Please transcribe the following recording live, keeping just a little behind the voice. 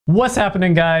What's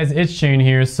happening, guys? It's Shane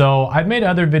here. So I've made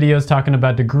other videos talking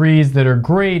about degrees that are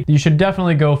great, that you should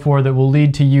definitely go for, that will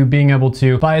lead to you being able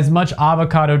to buy as much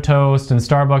avocado toast and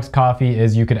Starbucks coffee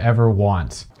as you could ever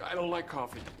want. I don't like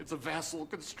coffee. It's a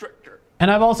vasoconstrictor. And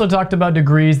I've also talked about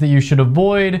degrees that you should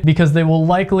avoid because they will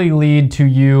likely lead to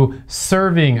you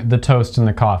serving the toast and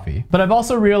the coffee. But I've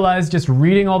also realized, just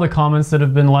reading all the comments that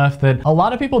have been left, that a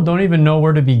lot of people don't even know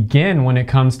where to begin when it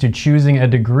comes to choosing a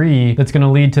degree that's going to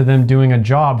lead to them doing a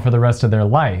job for the rest of their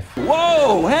life.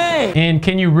 Whoa, hey! And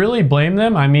can you really blame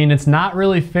them? I mean, it's not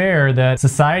really fair that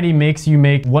society makes you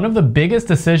make one of the biggest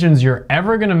decisions you're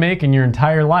ever going to make in your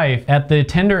entire life at the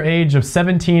tender age of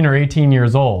 17 or 18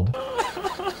 years old.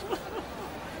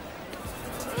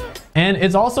 And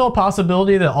it's also a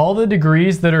possibility that all the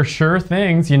degrees that are sure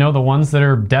things, you know, the ones that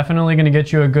are definitely going to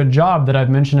get you a good job that I've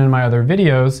mentioned in my other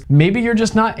videos, maybe you're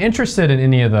just not interested in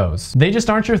any of those. They just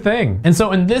aren't your thing. And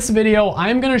so in this video,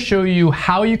 I'm going to show you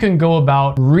how you can go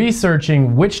about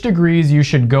researching which degrees you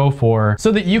should go for so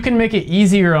that you can make it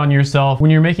easier on yourself when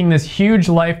you're making this huge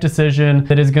life decision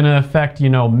that is going to affect, you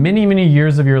know, many, many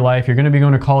years of your life. You're going to be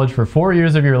going to college for 4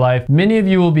 years of your life. Many of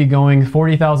you will be going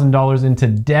 $40,000 into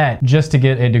debt just to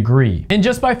get a degree. And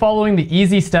just by following the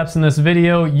easy steps in this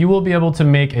video, you will be able to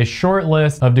make a short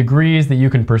list of degrees that you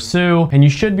can pursue, and you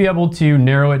should be able to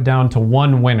narrow it down to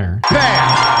one winner.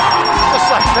 Bam!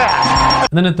 Just like that.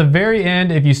 And then at the very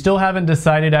end, if you still haven't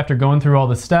decided after going through all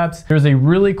the steps, there's a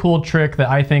really cool trick that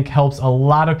I think helps a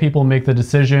lot of people make the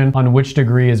decision on which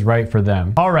degree is right for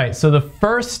them. All right, so the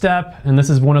first step, and this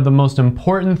is one of the most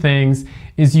important things,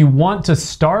 is you want to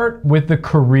start with the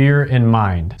career in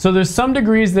mind. So there's some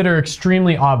degrees that are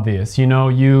extremely obvious. You know,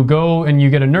 you go and you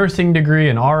get a nursing degree,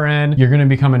 an RN, you're gonna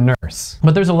become a nurse.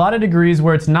 But there's a lot of degrees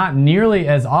where it's not nearly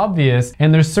as obvious,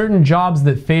 and there's certain jobs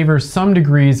that favor some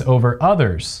degrees over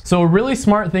others. So a really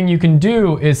smart thing you can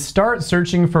do is start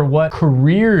searching for what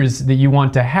careers that you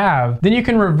want to have. Then you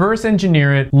can reverse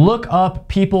engineer it, look up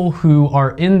people who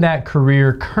are in that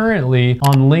career currently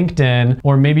on LinkedIn,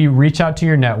 or maybe reach out to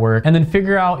your network and then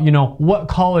figure out, you know, what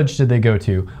college did they go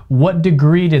to? What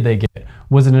degree did they get?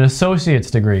 Was it an associate's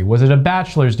degree? Was it a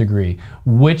bachelor's degree?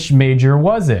 Which major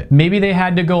was it? Maybe they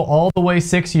had to go all the way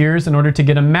 6 years in order to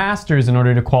get a master's in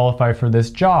order to qualify for this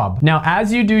job. Now,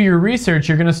 as you do your research,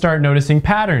 you're gonna start noticing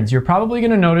patterns. You're probably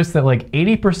gonna notice that like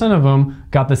 80% of them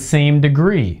got the same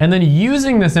degree. And then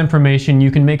using this information,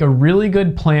 you can make a really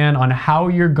good plan on how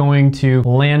you're going to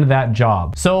land that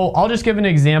job. So I'll just give an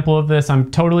example of this.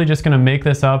 I'm totally just gonna make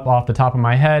this up off the top of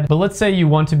my head, but let's say you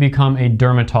want to become a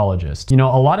dermatologist. You know,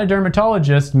 a lot of dermatologists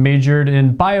majored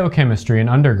in biochemistry in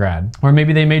undergrad, or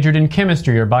maybe they majored in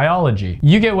chemistry or biology.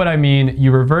 You get what I mean.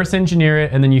 You reverse engineer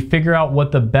it, and then you figure out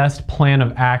what the best plan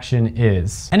of action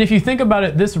is. And if you think about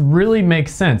it, this really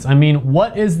makes sense. I mean,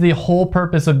 what is the whole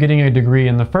purpose of getting a degree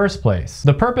in the first place?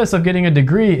 The purpose of getting a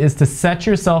degree is to set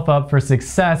yourself up for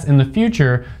success in the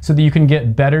future so that you can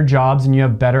get better jobs and you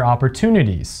have better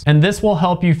opportunities. And this will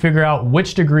help you figure out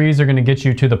which degrees are going to get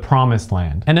you to the promised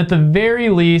land. And at the very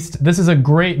least, this is a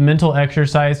great mental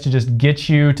exercise to just get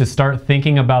you to start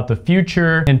thinking about the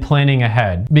future and planning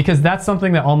ahead, because that's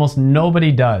something that almost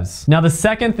nobody does. Now, the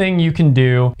second thing you can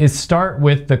do is start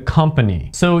with the company.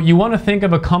 So you want to think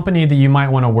of a company that you might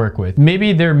want to work with.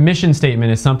 Maybe their mission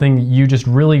statement is something you just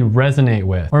really resonate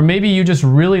with, or maybe you just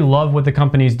really love what the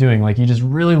company's doing. Like you just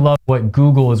really love what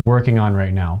Google is working on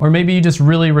right now. Or maybe you just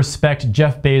really respect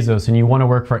Jeff Bezos and you want to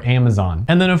work for Amazon.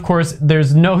 And then of course,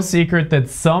 there's no secret that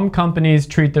some companies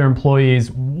treat their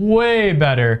employees way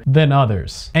better than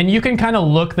others. And you can kind of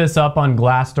look this up on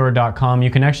glassdoor.com.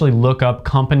 You can actually look up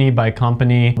company by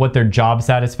company what their job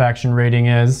satisfaction rating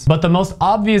is. But the most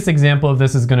obvious example of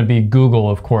this is going to be Google,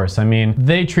 of course. I mean,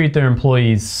 they treat their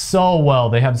employees so well.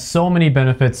 They have so many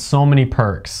benefits, so many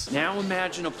perks. Now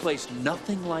imagine a place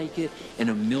nothing like it and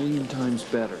a million times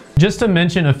better. Just to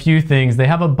mention a few things, they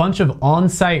have a bunch of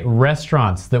on-site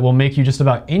restaurants that will make you just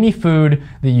about any food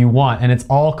that you want, and it's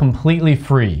all completely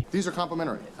free. These are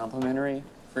complimentary. Complimentary,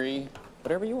 free,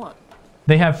 whatever you want.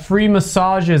 They have free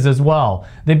massages as well.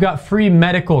 They've got free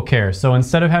medical care. So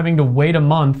instead of having to wait a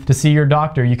month to see your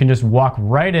doctor, you can just walk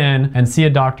right in and see a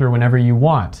doctor whenever you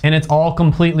want. And it's all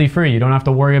completely free. You don't have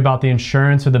to worry about the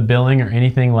insurance or the billing or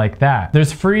anything like that.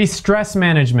 There's free stress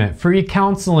management, free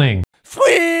counseling.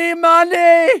 Free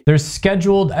money! There's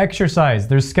scheduled exercise.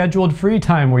 There's scheduled free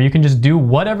time where you can just do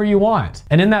whatever you want.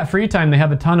 And in that free time, they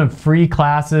have a ton of free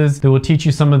classes that will teach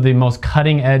you some of the most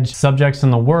cutting edge subjects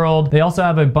in the world. They also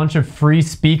have a bunch of free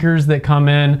speakers that come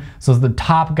in. So the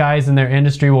top guys in their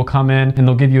industry will come in and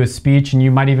they'll give you a speech, and you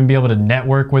might even be able to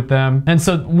network with them. And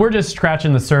so we're just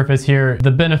scratching the surface here.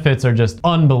 The benefits are just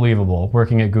unbelievable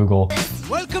working at Google.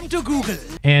 Welcome to Google.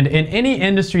 And in any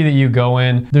industry that you go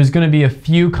in, there's going to be a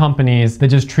few companies that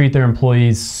just treat their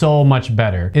employees so much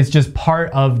better. It's just part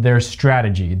of their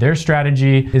strategy. Their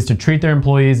strategy is to treat their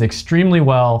employees extremely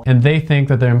well, and they think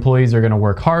that their employees are going to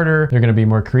work harder, they're going to be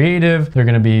more creative, they're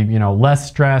going to be, less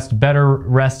stressed, better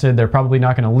rested, they're probably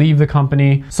not going to leave the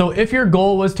company. So if your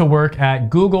goal was to work at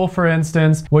Google, for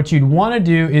instance, what you'd want to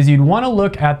do is you'd want to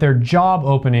look at their job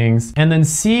openings and then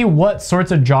see what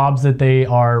sorts of jobs that they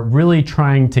are really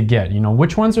trying to get.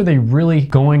 Which ones are they really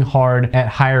going hard at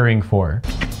hiring for?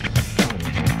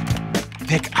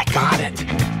 Vic, I got it.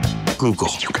 Google.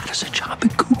 You got us a job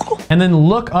at Google? And then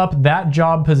look up that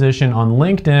job position on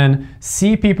LinkedIn,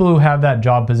 see people who have that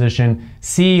job position,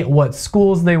 see what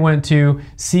schools they went to,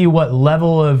 see what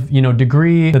level of,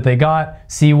 degree that they got,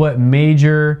 see what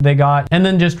major they got, and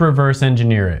then just reverse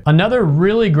engineer it. Another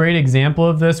really great example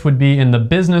of this would be in the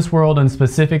business world and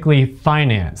specifically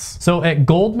finance. So at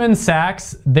Goldman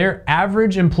Sachs, their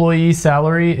average employee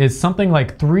salary is something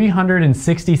like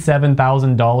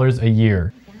 $367,000 a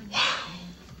year.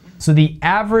 So the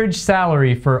average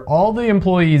salary for all the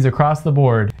employees across the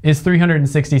board is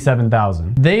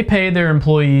 $367,000. They pay their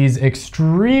employees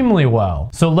extremely well.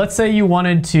 So let's say you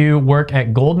wanted to work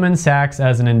at Goldman Sachs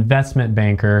as an investment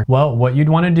banker. Well, what you'd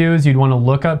want to do is you'd want to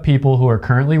look up people who are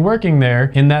currently working there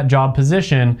in that job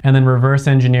position and then reverse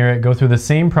engineer it, go through the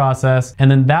same process, and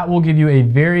then that will give you a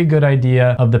very good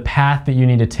idea of the path that you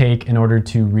need to take in order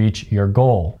to reach your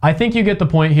goal. I think you get the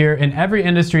point here. In every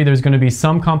industry, there's going to be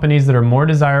some companies that are more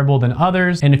desirable than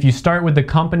others, and if you start with the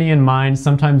company in mind,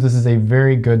 sometimes this is a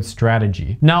very good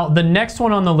strategy. Now, the next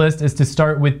one on the list is to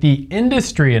start with the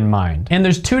industry in mind. And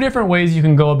there's two different ways you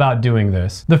can go about doing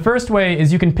this. The first way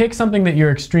is you can pick something that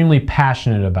you're extremely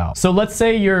passionate about. So let's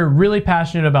say you're really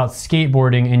passionate about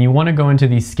skateboarding and you want to go into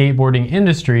the skateboarding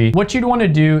industry. What you'd want to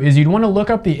do is you'd want to look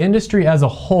up the industry as a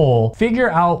whole, figure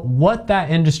out what that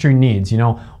industry needs.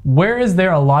 Where is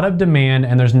there a lot of demand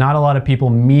and there's not a lot of people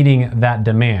meeting that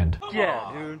demand?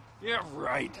 Yeah, dude. Yeah,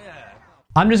 right.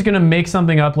 I'm just gonna make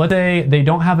something up. Let's say they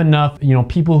don't have enough,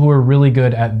 people who are really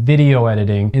good at video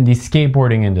editing in the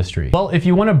skateboarding industry. Well, if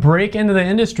you wanna break into the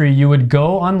industry, you would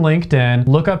go on LinkedIn,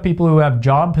 look up people who have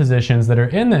job positions that are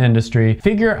in the industry,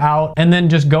 figure out, and then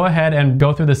just go ahead and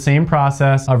go through the same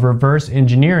process of reverse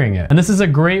engineering it. And this is a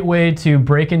great way to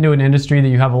break into an industry that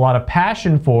you have a lot of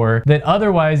passion for that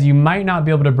otherwise you might not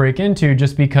be able to break into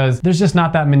just because there's just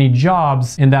not that many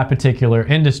jobs in that particular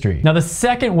industry. Now, the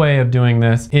second way of doing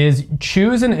this is choose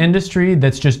an industry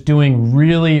that's just doing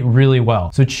really, really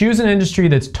well. So choose an industry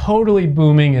that's totally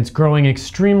booming, it's growing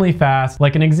extremely fast.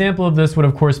 Like an example of this would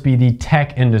of course be the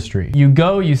tech industry. You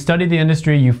go, you study the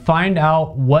industry, you find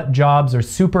out what jobs are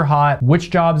super hot, which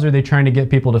jobs are they trying to get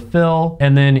people to fill,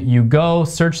 and then you go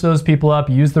search those people up,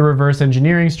 use the reverse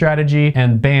engineering strategy,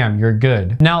 and bam, you're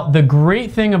good. Now, the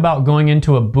great thing about going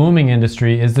into a booming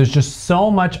industry is there's just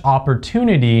so much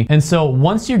opportunity. And so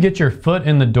once you get your foot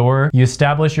in the door, you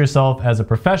establish yourself as a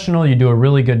professional, you do a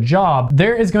really good job,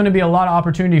 there is going to be a lot of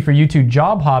opportunity for you to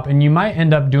job hop, and you might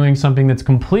end up doing something that's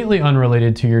completely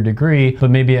unrelated to your degree, but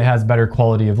maybe it has better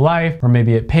quality of life, or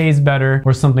maybe it pays better,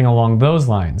 or something along those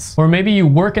lines. Or maybe you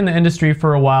work in the industry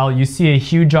for a while, you see a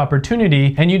huge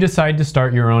opportunity, and you decide to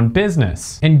start your own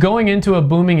business. And going into a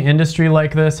booming industry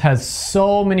like this has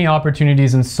so many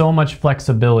opportunities and so much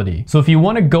flexibility. So if you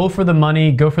want to go for the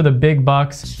money, go for the big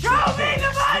bucks, show me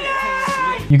the money!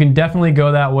 You can definitely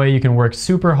go that way. You can work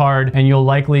super hard and you'll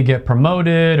likely get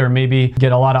promoted or maybe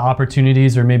get a lot of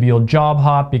opportunities, or maybe you'll job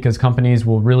hop because companies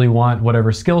will really want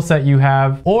whatever skill set you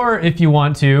have. Or if you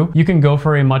want to, you can go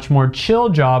for a much more chill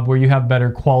job where you have better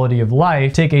quality of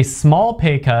life, take a small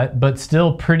pay cut, but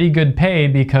still pretty good pay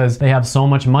because they have so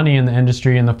much money in the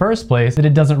industry in the first place that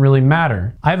it doesn't really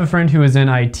matter. I have a friend who is in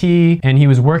IT and he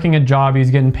was working a job, he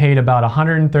was getting paid about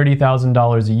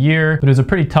 $130,000 a year, but it was a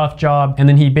pretty tough job. And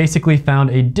then he basically found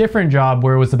a a different job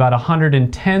where it was about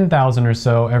 110,000 or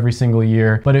so every single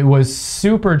year, but it was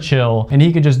super chill and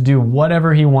he could just do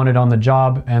whatever he wanted on the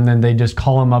job, and then they just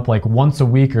call him up like once a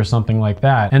week or something like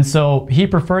that. And so he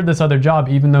preferred this other job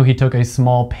even though he took a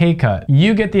small pay cut.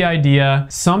 You get the idea.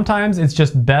 Sometimes it's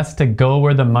just best to go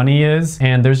where the money is,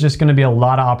 and there's just gonna be a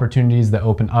lot of opportunities that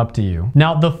open up to you.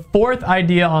 Now, the fourth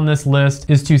idea on this list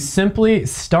is to simply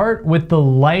start with the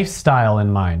lifestyle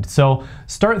in mind. So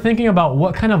start thinking about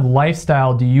what kind of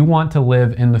lifestyle do you want to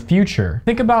live in the future.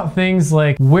 Think about things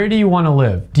like, where do you want to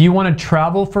live? Do you want to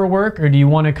travel for work, or do you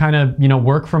want to kind of,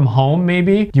 work from home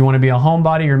maybe? Do you want to be a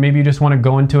homebody, or maybe you just want to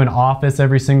go into an office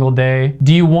every single day?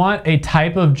 Do you want a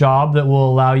type of job that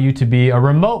will allow you to be a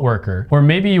remote worker? Or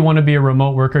maybe you want to be a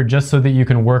remote worker just so that you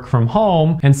can work from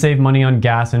home and save money on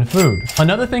gas and food.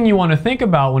 Another thing you want to think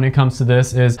about when it comes to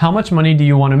this is, how much money do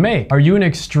you want to make? Are you an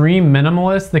extreme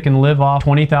minimalist that can live off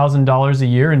 $20,000 a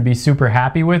year and be super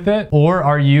happy with it? Or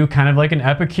are you kind of like an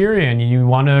Epicurean? You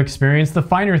want to experience the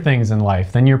finer things in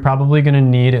life? Then you're probably going to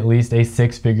need at least a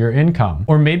six-figure income.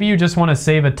 Or maybe you just want to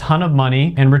save a ton of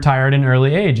money and retire at an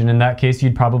early age, and in that case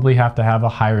you'd probably have to have a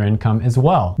higher income as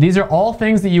well. These are all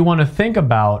things that you want to think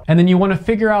about, and then you want to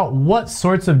figure out what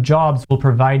sorts of jobs will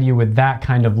provide you with that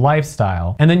kind of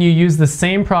lifestyle. And then you use the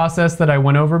same process that I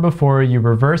went over before. You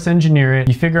reverse engineer it,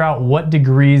 you figure out what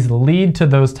degrees lead to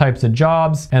those types of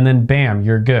jobs, and then bam,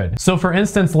 you're good. So for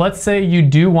instance, let's say you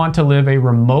do want to live a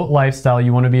remote lifestyle,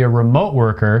 you want to be a remote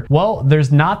worker. Well,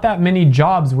 there's not that many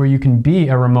jobs where you can be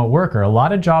a remote worker. A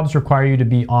lot of jobs require you to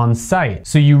be on site.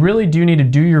 So you really do need to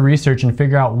do your research and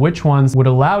figure out which ones would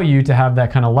allow you to have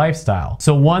that kind of lifestyle.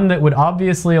 So one that would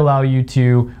obviously allow you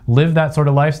to live that sort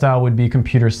of lifestyle would be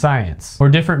computer science, or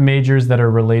different majors that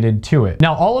are related to it.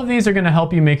 Now, all of these are going to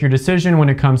help you make your decision when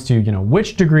it comes to,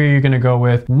 which degree you're going to go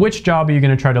with, which job are you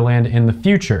going to try to land in the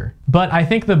future. But I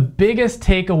think the biggest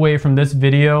takeaway from this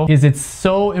video is it's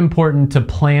so important to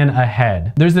plan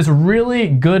ahead. There's this really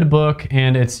good book,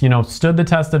 and it's, stood the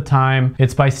test of time.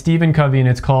 It's by Stephen Covey, and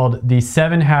it's called The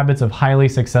 7 Habits of Highly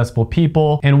Successful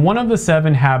People. And one of the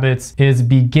 7 habits is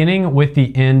beginning with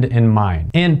the end in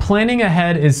mind. And planning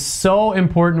ahead is so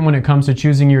important when it comes to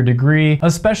choosing your degree,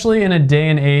 especially in a day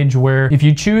and age where if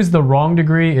you choose the wrong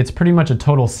degree, it's pretty much a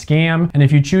total scam. And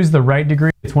if you choose the right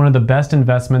degree, it's one of the best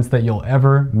investments that you'll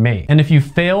ever make. And if you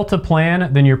fail to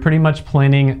plan, then you're pretty much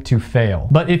planning to fail.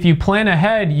 But if you plan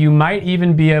ahead, you might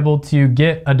even be able to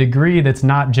get a degree that's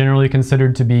not generally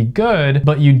considered to be good,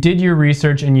 but you did your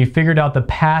research and you figured out the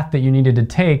path that you needed to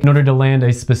take in order to land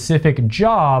a specific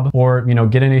job, or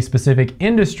get in a specific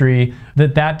industry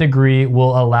that degree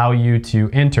will allow you to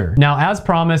enter. Now, as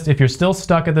promised, if you're still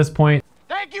stuck at this point,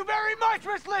 Thank you very much,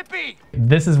 Miss Lippy!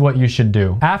 this is what you should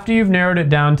do. After you've narrowed it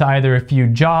down to either a few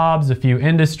jobs, a few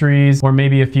industries, or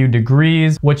maybe a few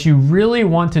degrees, what you really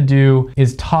want to do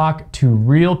is talk to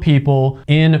real people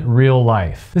in real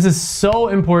life. This is so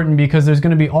important because there's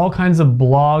going to be all kinds of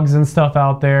blogs and stuff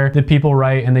out there that people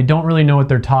write and they don't really know what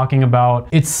they're talking about.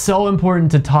 It's so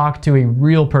important to talk to a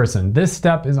real person. This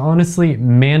step is honestly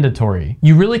mandatory.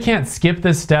 You really can't skip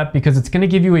this step because it's going to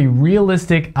give you a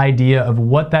realistic idea of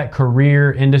what that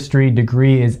career, industry,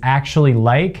 degree is actually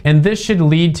like, and this should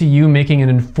lead to you making an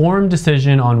informed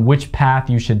decision on which path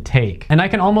you should take. And I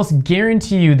can almost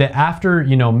guarantee you that after,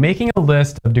 making a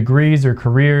list of degrees or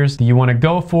careers that you want to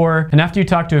go for, and after you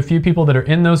talk to a few people that are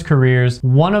in those careers,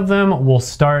 one of them will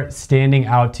start standing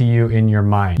out to you in your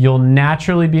mind. You'll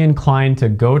naturally be inclined to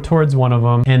go towards one of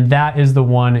them, and that is the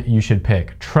one you should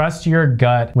pick. Trust your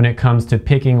gut when it comes to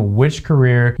picking which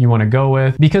career you want to go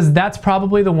with, because that's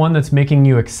probably the one that's making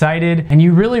you excited. And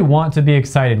you really want to be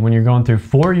excited when you're going through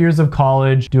 4 years of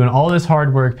college, doing all this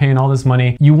hard work, paying all this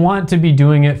money. You want to be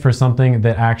doing it for something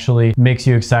that actually makes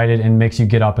you excited and makes you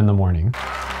get up in the morning.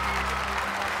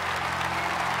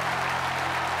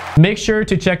 Make sure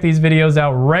to check these videos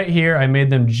out right here. I made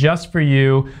them just for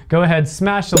you. Go ahead,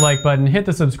 smash the like button, hit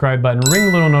the subscribe button, ring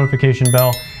the little notification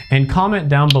bell, and comment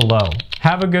down below.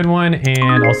 Have a good one,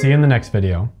 and I'll see you in the next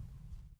video.